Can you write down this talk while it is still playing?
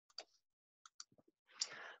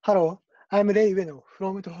Hello, I'm Ueno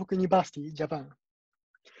from Tohoku University, Japan.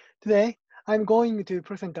 Today, I'm going to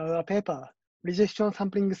present our paper, Rejection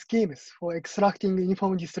Sampling Schemes for Extracting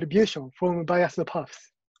Uniform Distribution from Biased PUFs.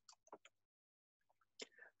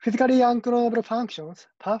 Physically unclonable functions,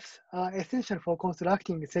 PUFs, are essential for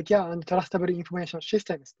constructing secure and trustable information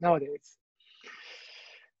systems nowadays.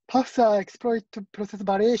 PUFs are exploited to process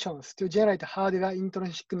variations to generate hardware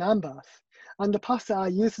intrinsic numbers, and PUFs are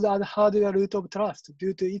used as hardware root of trust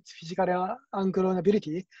due to its physical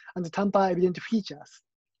unclonability and tamper-evident features.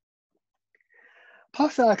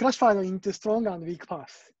 PUFs are classified into strong and weak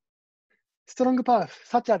PUFs. Strong PUF,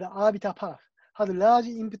 such as the arbiter PUF, has large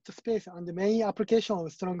input space, and the main application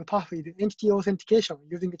of strong PUF is entity authentication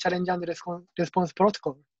using challenge and response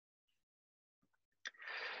protocol.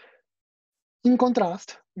 In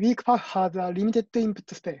contrast, weak PUF has a limited input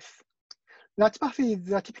space. Latch PUF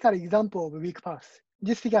is a typical example of weak PUFs.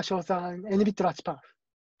 This figure shows an n-bit latch PUF.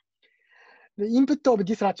 The input of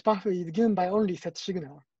this latch PUF is given by only set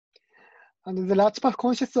signal. And the latch PUF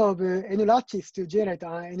consists of n latches to generate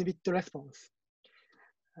an n-bit response.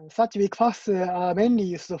 Such weak PUFs are mainly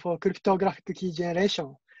used for cryptographic key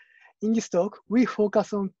generation. In this talk, we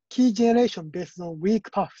focus on key generation based on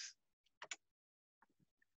weak PUFs.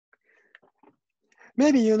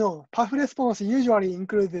 Maybe you know, PUF response usually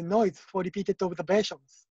includes noise for repeated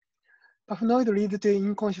observations. PUF noise leads to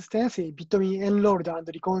inconsistency between enrolled and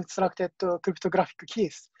reconstructed cryptographic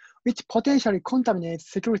keys, which potentially contaminates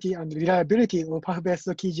security and reliability of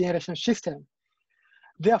PUF-based key generation system.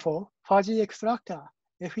 Therefore, fuzzy extractor,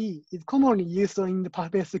 FE, is commonly used in the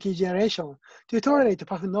PUF-based key generation to tolerate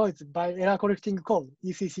PUF noise by error correcting code,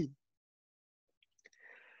 ECC.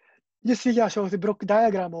 This figure shows a block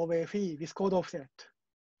diagram of FE with code offset.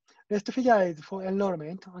 Left figure is for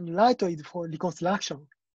enrollment, and right is for reconstruction.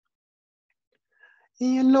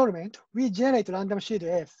 In enrollment, we generate random seed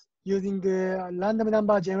S using the random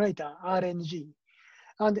number generator, RNG,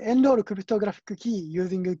 and enroll cryptographic key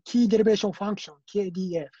using a key derivation function,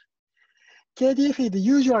 KDF. KDF is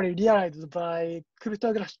usually realized by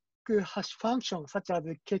cryptographic hash functions such as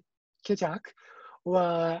KEJAK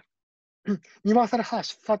or universal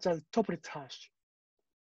hash such as toplet hash.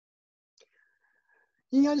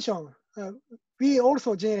 In addition, we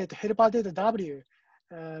also generate helper data W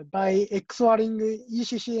by XORing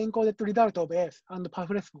ECC encoded result of S and PUF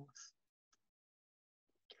response.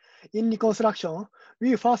 In reconstruction,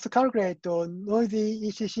 we first calculate noisy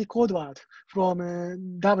ECC code word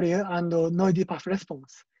from W and noisy PUF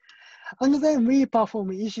response. And then we perform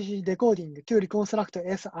ECC decoding to reconstruct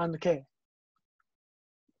S and K.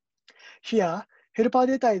 Here, helper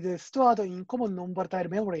data is stored in common non-volatile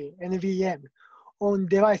memory, NVM, on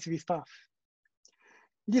device with PUF.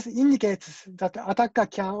 This indicates that the attacker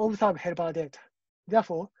can observe helper data.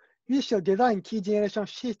 Therefore, we should design key generation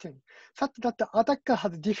system such that the attacker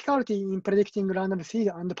has difficulty in predicting random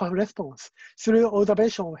seed and PUF response through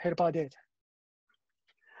observation of helper data.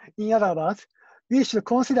 In other words, we should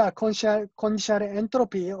consider conditional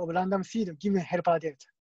entropy of random seed given helper data.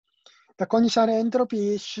 The conditional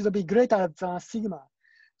entropy should be greater than sigma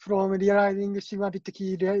from realizing sigma bit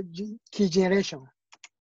key generation.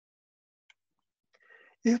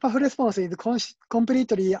 If PUF response is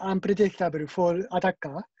completely unpredictable for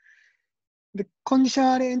attacker, the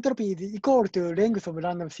conditional entropy is equal to length of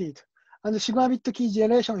random seed, and sigma bit key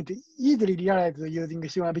generation is easily realized using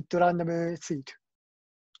sigma bit random seed.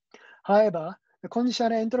 However, the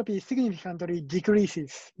conditional entropy significantly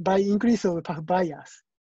decreases by increase of PUF bias.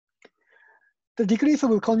 The decrease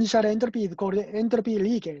of conditional entropy is called entropy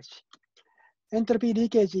leakage. Entropy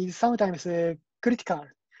leakage is sometimes critical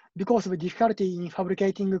because of difficulty in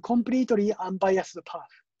fabricating completely unbiased PUF.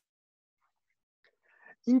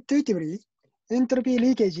 Intuitively, entropy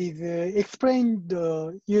leakage is explained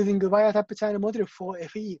using the wiretap channel model for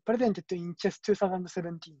FE presented in CHESS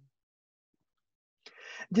 2017.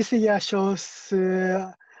 This figure shows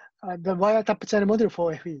the wiretap channel model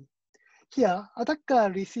for FE. Here, attacker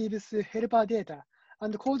receives helper data,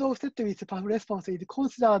 and code offset with PUF response is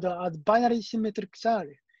considered as binary symmetric channel,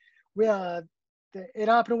 where the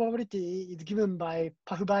error probability is given by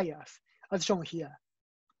PUF bias, as shown here.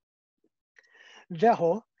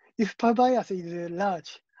 Therefore, if PUF bias is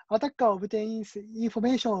large, attacker obtains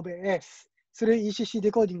information of S through ECC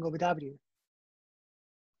decoding of W.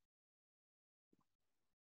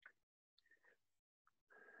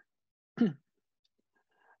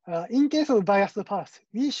 In case of biased PUFs,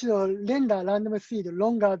 we should render random seed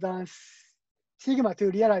longer than sigma to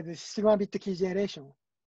realize sigma bit key generation.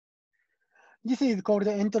 This is called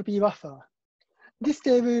entropy buffer. This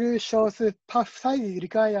table shows PUF size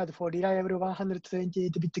required for reliable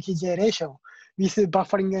 128-bit key generation with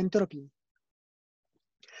buffering entropy.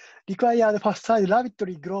 Required PUF size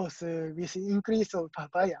rapidly grows with increase of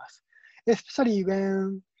PUF bias, especially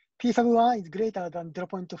when P sub 1 is greater than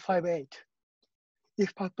 0.58.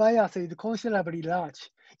 If PUF bias is considerably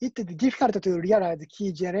large, it is difficult to realize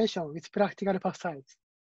key generation with practical PUF size.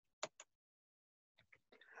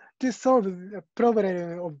 To solve the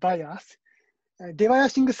problem of bias,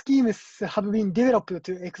 debiasing schemes have been developed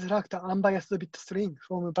to extract unbiased bit string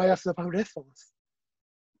from biased PUF response.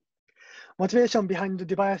 Motivation behind the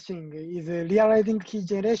debiasing is realizing key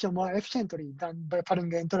generation more efficiently than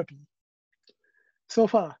buffering entropy. So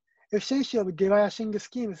far, efficiency of debiasing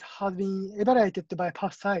schemes has been evaluated by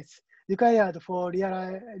PUF size required for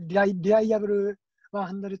reliable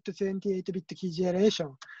 128-bit key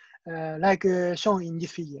generation, like shown in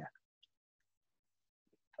this figure.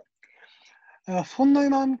 Von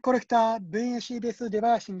Neumann collector VNC-based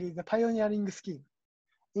debiasing is a pioneering scheme.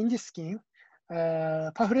 In this scheme,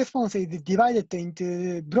 PUF response is divided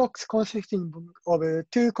into blocks consisting of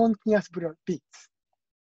two continuous bits.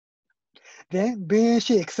 Then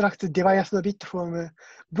VNC extracts debiased bit from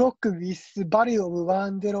block with value of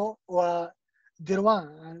 1, 0 or 0,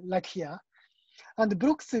 1, like here, and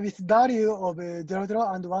blocks with value of 0, 0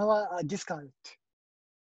 and 1, 1 are discarded.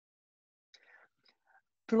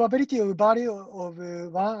 Probability of value of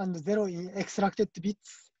 1 and 0 in extracted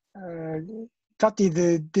bits, that is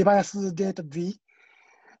the debiased data V,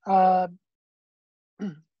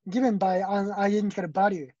 given by an identical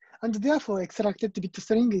value, and therefore extracted bit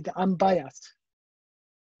string is unbiased.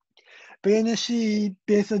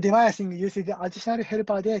 VNC-based debiasing uses additional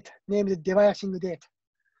helper data named debiasing data.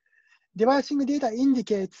 Debiasing data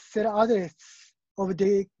indicates cell address of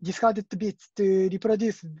the discarded bits to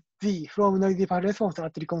reproduce Z from noisy PUF response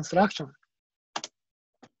at reconstruction.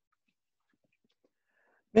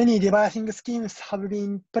 Many debiasing schemes have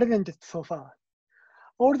been presented so far.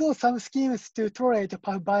 Although some schemes to tolerate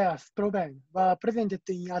PUF bias problem were presented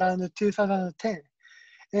in around 2010,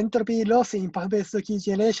 entropy loss in PUF-based key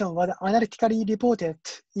generation was analytically reported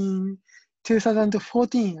in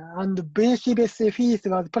 2014, and VNC-based FEs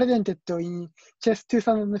was presented in CHESS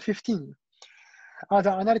 2015 as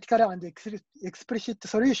an analytical and explicit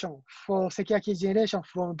solution for secure key generation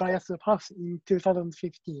from biased PUFs in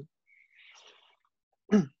 2015.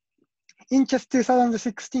 In CHESS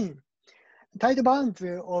 2016, tight bounds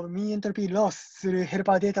of mean entropy loss through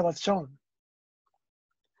helper data was shown.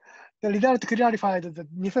 The result clarified the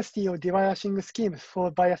necessity of debiasing schemes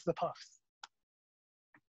for biased PUFs.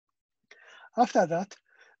 After that,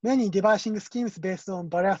 many debiasing schemes based on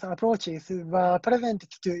bias approaches were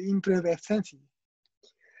presented to improve efficiency.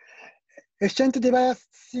 Efficient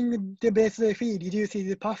debiasing-based FE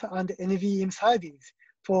reduces PUF and NVM sizes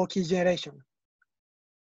for key generation.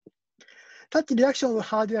 Such reduction of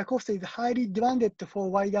hardware cost is highly demanded for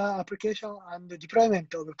wider application and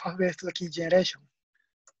deployment of PUF-based key generation.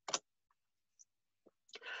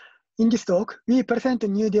 In this talk, we present a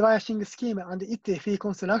new debiasing scheme and its FE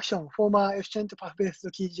construction for more efficient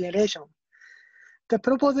PUF-based key generation. The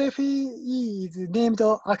proposed FE is named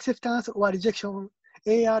acceptance or rejection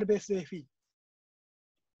AR-based FE.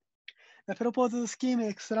 The proposed scheme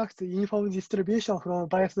extracts uniform distribution from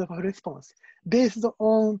biased PUF response based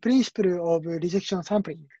on principle of rejection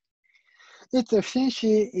sampling. Its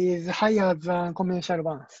efficiency is higher than conventional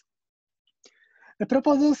ones. The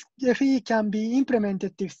proposed FE can be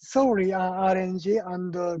implemented with solely an RNG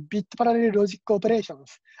and bit parallel logic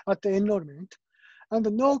operations at enrollment, and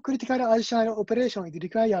no critical additional operation is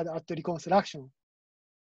required at reconstruction.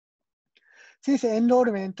 Since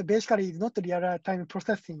enrollment basically is not real-time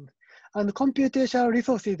processing, and computational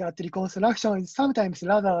resources at reconstruction is sometimes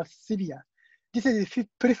rather severe, this is a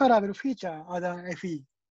preferable feature as an FE.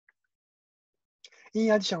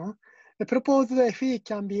 In addition, the proposed FE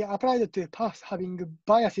can be applied to PUFs having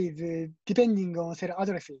biases depending on cell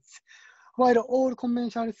addresses, while all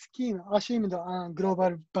conventional schemes assumed a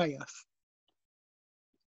global bias.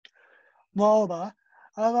 Moreover,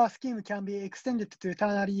 our scheme can be extended to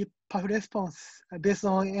ternary PUF response based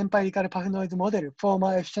on empirical PUF noise model for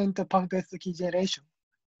more efficient PUF-based key generation.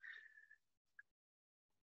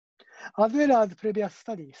 As well as previous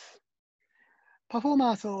studies,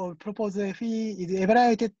 performance of proposed FE is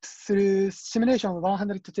evaluated through simulation of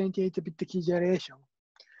 128-bit key generation.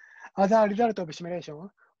 As a result of simulation,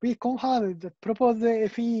 we confirm that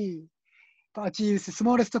proposed FE achieves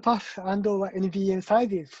smallest PUF and NVM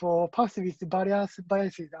sizes for PUFs with various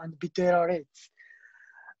biases and bit error rates,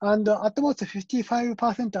 and at most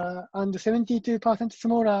 55% and 72%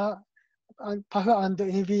 smaller PUF and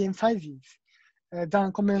NVM sizes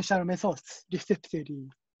than conventional methods, respectively.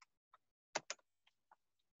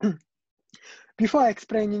 Before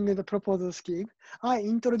explaining the proposal scheme, I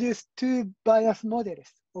introduced two bias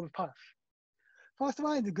models of PUF. First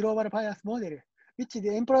one is global bias model, which is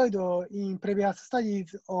employed in previous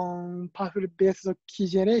studies on PUF-based key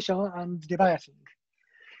generation and debiasing.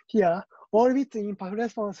 Here, all bits in PUF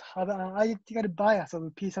response have an identical bias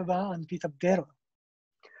of p sub 1 and p sub 0.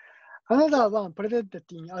 Another one presented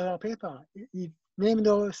in our paper is named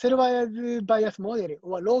cell-wise bias model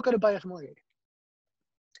or local bias model.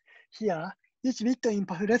 Here, each bit in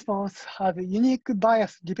PUF response has a unique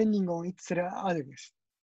bias depending on its cell address.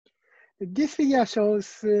 This figure shows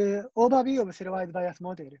overview of cell-wise bias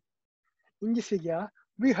model. In this figure,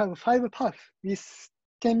 we have 5 PUFs with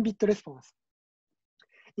 10-bit response.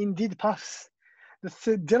 In these PUFs, the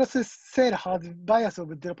 0th cell has bias of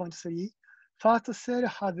 0.3, first cell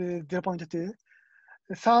has 0.2,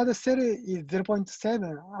 the third cell is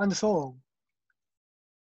 0.7, and so on.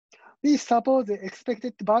 We suppose the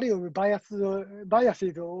expected value of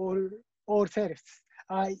biases all cells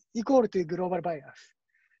are equal to global bias,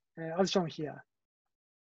 as shown here.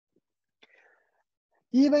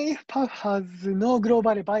 Even if PUF has no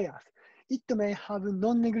global bias, it may have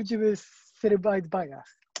non-negligible cell-wide bias.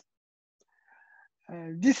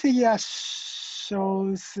 This figure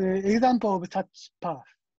shows example of such PUF.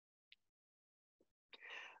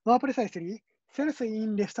 More precisely, cells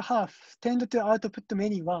in left half tend to output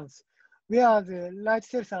many ones, where the right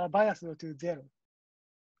cells are biased to 0.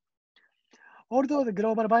 Although the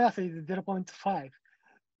global bias is 0.5,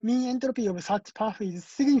 mean entropy of such PUF is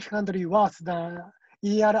significantly worse than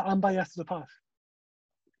ideal unbiased PUF.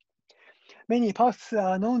 Many PUFs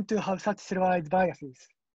are known to have such cell-wise biases.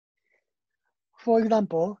 For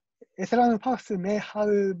example, echelon PUFs may have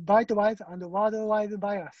byte-wise and word-wise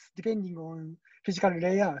bias depending on physical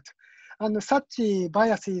layout, and such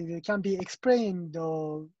biases can be explained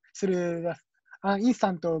through an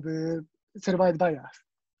instant of cell-wise bias.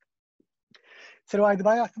 Cell-wise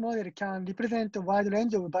bias model can represent a wide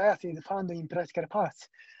range of biases found in practical PUFs,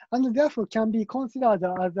 and therefore can be considered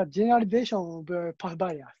as a generalization of PUF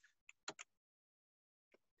bias.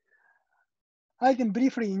 I can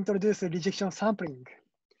briefly introduce rejection sampling.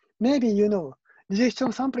 Maybe you know,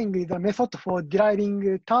 rejection sampling is a method for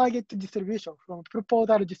deriving target distribution from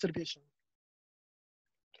proposal distribution.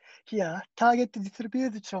 Here, target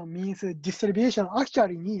distribution means distribution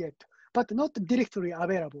actually needed, but not directly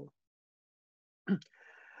available.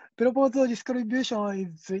 Proposal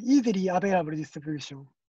distribution is easily available distribution.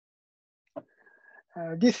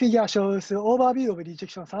 This figure shows overview of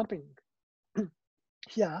rejection sampling.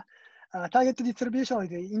 Here, target distribution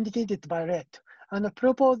is indicated by red, and the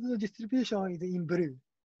proposed distribution is in blue.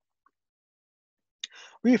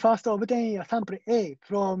 We first obtain a sample A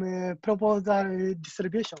from proposal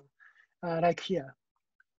distribution, like here.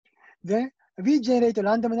 Then we generate a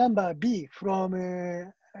random number B from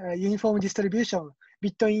uniform distribution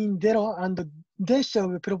between 0 and the density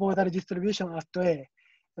of proposal distribution at A,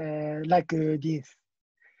 like this.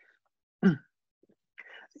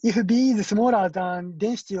 If B is smaller than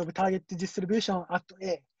density of target distribution at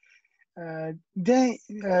A, then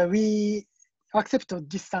we accept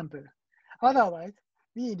this sample. Otherwise,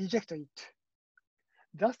 we reject it.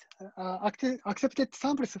 Thus, accepted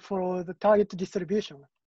samples for the target distribution.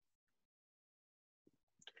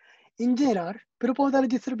 In general, proposal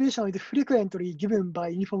distribution is frequently given by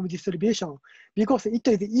uniform distribution because it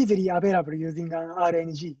is easily available using an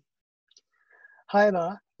RNG.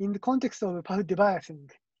 However, in the context of PUF debiasing,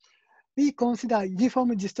 we consider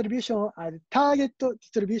uniform distribution as target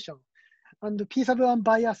distribution and p sub 1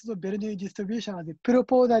 biased Bernoulli distribution as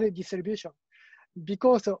proposal distribution,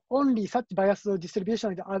 because only such biased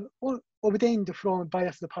distribution is obtained from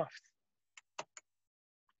biased PUFs.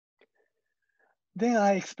 Then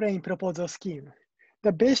I explain proposal scheme.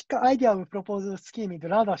 The basic idea of proposal scheme is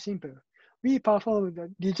rather simple. We perform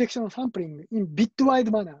the rejection sampling in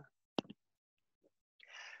bitwise manner.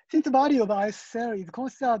 Since the value of ISL is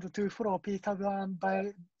considered to follow p sub 1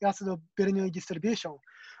 biased Bernoulli distribution,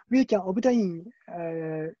 we can obtain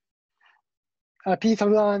a p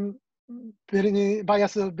sub 1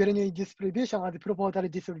 biased Bernoulli distribution as proposal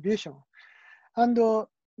distribution, and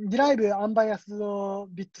derive unbiased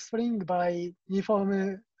bit spring by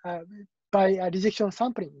uniform by rejection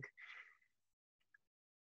sampling.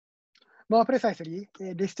 More precisely,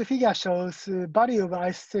 this figure shows value of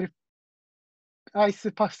ice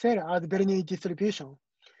PUF cell as Bernoulli distribution.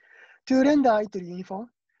 To render it uniform,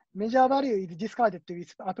 measure value is discarded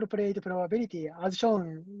with appropriate probability as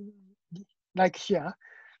shown like here.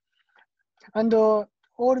 And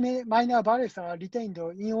all minor values are retained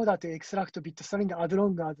in order to extract bit string as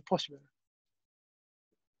long as possible.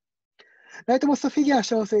 Rightmost figure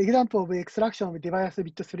shows an example of extraction of device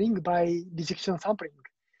bit string by rejection sampling.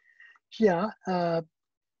 Here,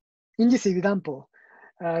 in this example,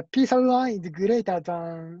 P sub 1 is greater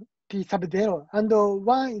than P sub 0, and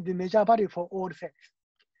 1 is the measure value for all cells.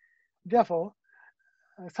 Therefore,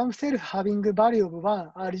 some cells having a value of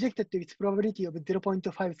 1 are rejected with probability of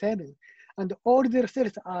 0.57, and all their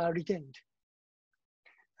cells are retained.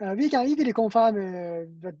 We can easily confirm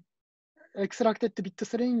that extracted bit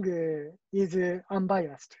string is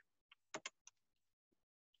unbiased.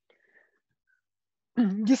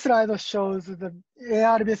 This slide shows the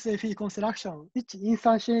AR-based FE construction, which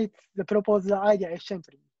instantiates the proposed idea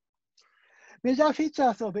efficiently. Major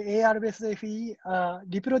features of AR-based FE are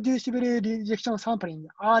reproducible rejection sampling,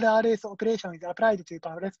 RRS operation is applied to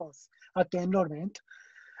PUF response at enrollment,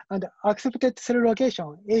 and accepted cell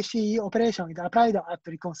location, ACE operation is applied at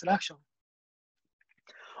reconstruction.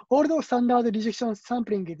 Although standard rejection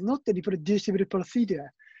sampling is not a reproducible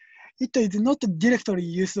procedure, it is not directly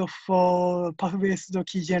used for PUF-based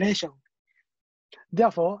key generation.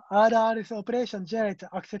 Therefore, RRS operation generates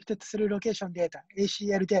accepted cell location data,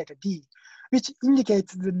 ACL data, D, which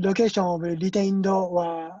indicates the location of retained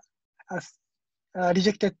or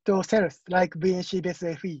rejected cells like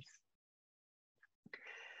VNC-based FEs.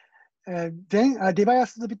 Then a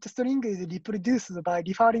device bit string is reproduced by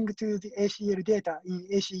referring to the ACL data in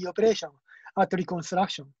ACE operation at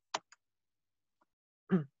reconstruction.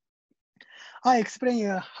 I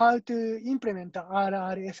explain how to implement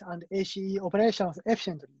RRS and ACE operations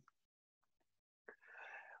efficiently.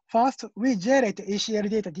 First, we generate ACL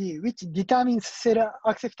data D, which determines cell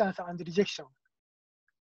acceptance and rejection.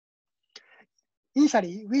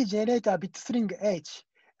 Initially, we generate a bit string H,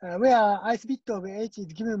 where ith bit of H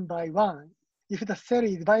is given by 1 if the cell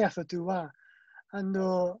is biased to 1, and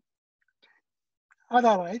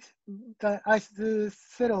otherwise, the ith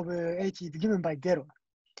cell of H is given by 0.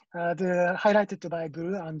 Highlighted by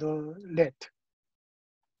blue and red.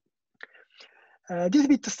 This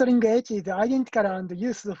bit string H is identical and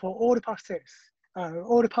used for all PUF cells,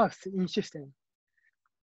 all PUFs in system.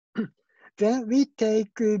 Then we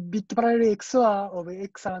take bit parallel XOR of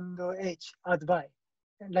X and H as Y,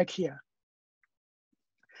 like here.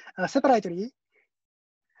 Separately,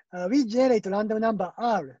 we generate random number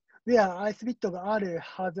R, where ith bit of R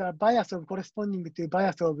has a bias of corresponding to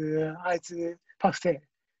bias of ith PUF cell.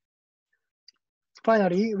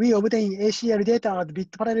 Finally, we obtain ACL data as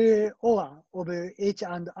bit parallel OR of H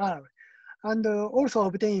and R, and also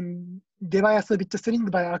obtain device bit string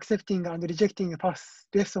by accepting and rejecting PUF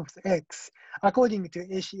response X according to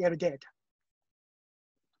ACL data.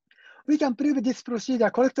 We can prove this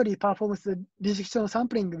procedure correctly performs rejection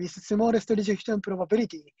sampling with smallest rejection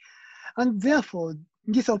probability, and therefore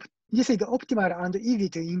this is optimal and easy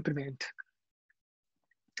to implement.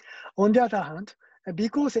 On the other hand,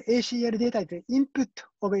 because ACL data is the input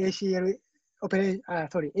of ACE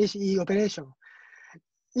operation,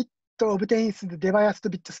 it obtains the device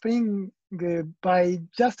bit string by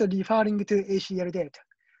just referring to ACL data.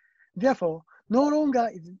 Therefore, no longer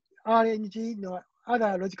is RNG nor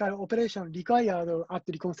other logical operation required at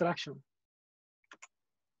reconstruction.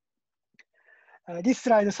 This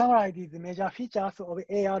slide summarizes the major features of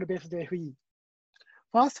AR-based FE.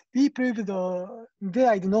 First, we proved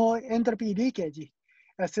there is no entropy leakage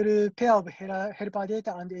through pair of helper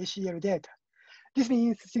data and ACL data. This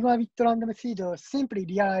means sigma bit random seed simply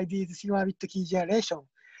realizes sigma bit key generation,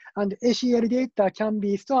 and ACL data can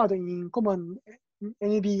be stored in common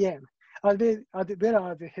NVM as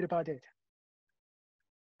well as helper data.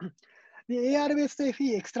 The AR-based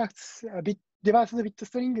FE extracts device bit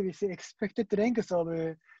string with expected length of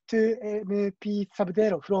 2 MP sub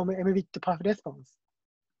 0 from M-bit PUF response.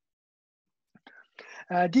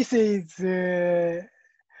 This is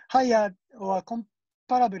higher or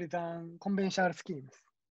comparable than conventional schemes.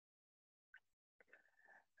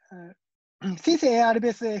 Since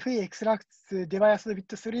AR-based FE extracts device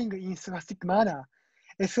bit string in stochastic manner,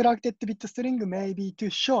 extracted bit string may be too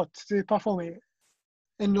short to perform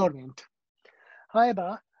enrollment.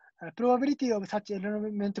 However, probability of such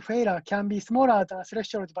enrollment failure can be smaller than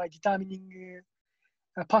threshold by determining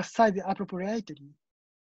path size appropriately.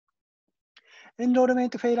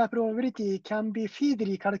 Enrollment failure probability can be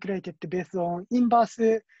feasibly calculated based on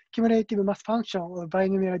inverse cumulative mass function of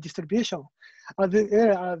binomial distribution, as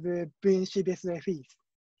well as VNC-based FEs.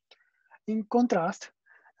 In contrast,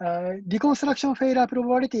 reconstruction failure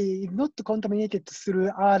probability is not contaminated through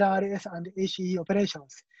RRS and ACE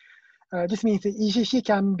operations, This means ECC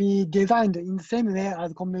can be designed in the same way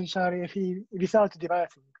as conventional FE without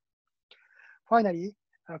deviating. Finally,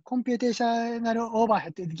 computational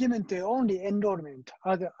overhead is given to only enrollment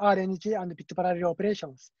as RNG and bit parallel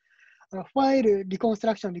operations, while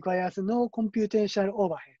reconstruction requires no computational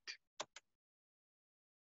overhead.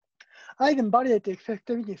 I can validate the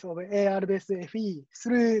effectiveness of AR-based FE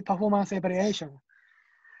through performance evaluation.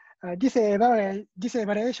 This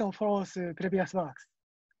evaluation follows previous works.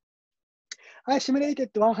 I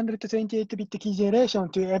simulated 128-bit key generation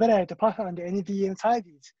to evaluate PUF and NVM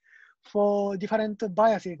sizes for different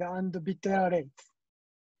biases and bit error rates.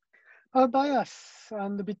 Our bias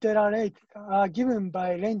and bit error rate are given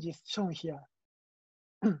by ranges shown here.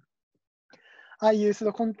 I used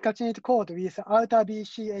the concatenate code with outer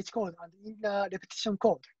BCH code and inner repetition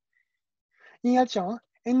code. In addition,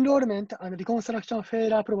 enrollment and reconstruction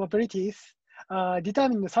failure probabilities are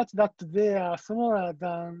determined such that they are smaller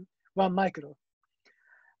than 1 micro.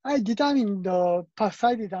 I determined the PUF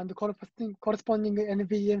sizes and corresponding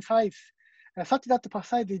NVM size such that the PUF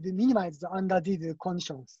size is minimized under these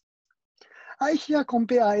conditions. I here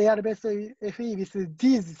compare AR-based FE with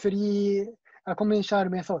these 3 conventional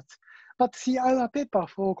methods, but see our paper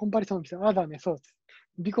for comparison with other methods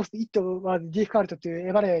because it was difficult to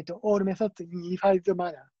evaluate all methods in unified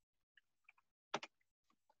manner.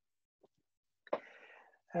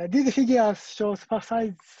 These figures show PUF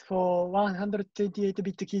size for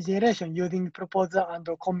 128-bit key generation using proposer and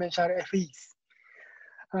conventional FEs.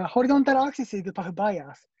 Horizontal axis is PUF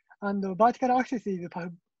bias, and vertical axis is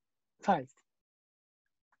PUF size.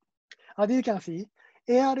 As you can see,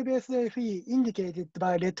 AR-based FE indicated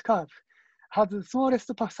by red curve has the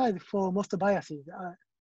smallest PUF size for most biases.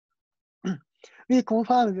 We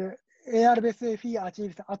confirmed AR-based FE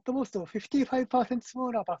achieves at most 55%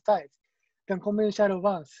 smaller PUF size than conventional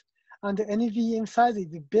ones, and the NVM size is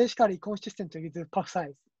basically consistent with the PUF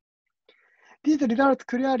size. These results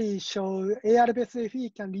clearly show AR-based FE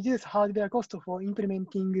can reduce hardware cost for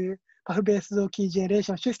implementing PUF-based key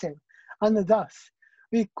generation system, and thus,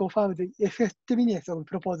 we confirm the effectiveness of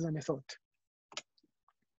proposed method.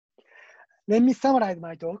 Let me summarize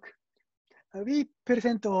my talk. We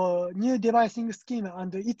present a new devising scheme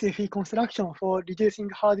and its FE construction for reducing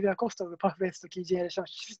hardware cost of PUF-based key generation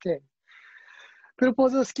system.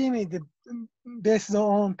 Proposed scheme is based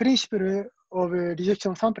on principle of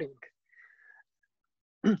rejection sampling.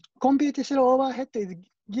 Computational overhead is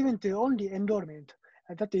given to only enrollment,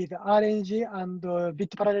 that is RNG and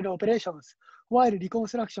bit parallel operations, while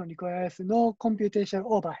reconstruction requires no computational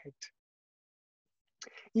overhead.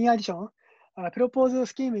 In addition, proposed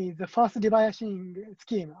scheme is the first debiasing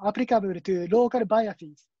scheme applicable to local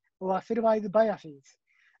biases or cell-wise biases,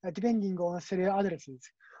 depending on cell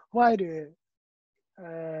addresses, while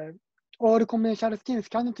all conventional schemes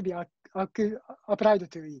cannot be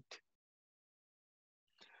applied to it.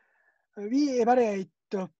 We evaluate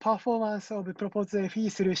the performance of proposed FE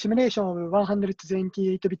through simulation of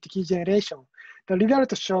 128-bit key generation. The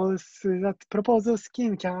result shows that proposed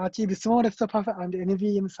scheme can achieve smallest PUF and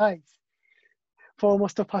NVM size for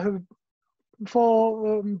most PUF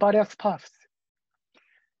for various PUFs.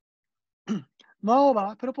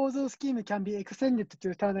 Moreover, proposed scheme can be extended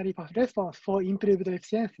to ternary PUF response for improved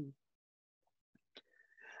efficiency.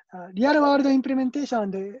 Real-world implementation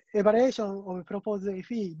and evaluation of proposed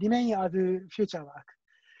FE remain as future work.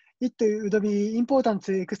 It would be important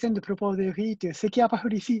to extend proposed FE to secure PUF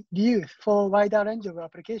reuse for a wider range of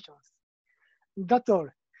applications. That's all.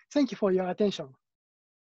 Thank you for your attention.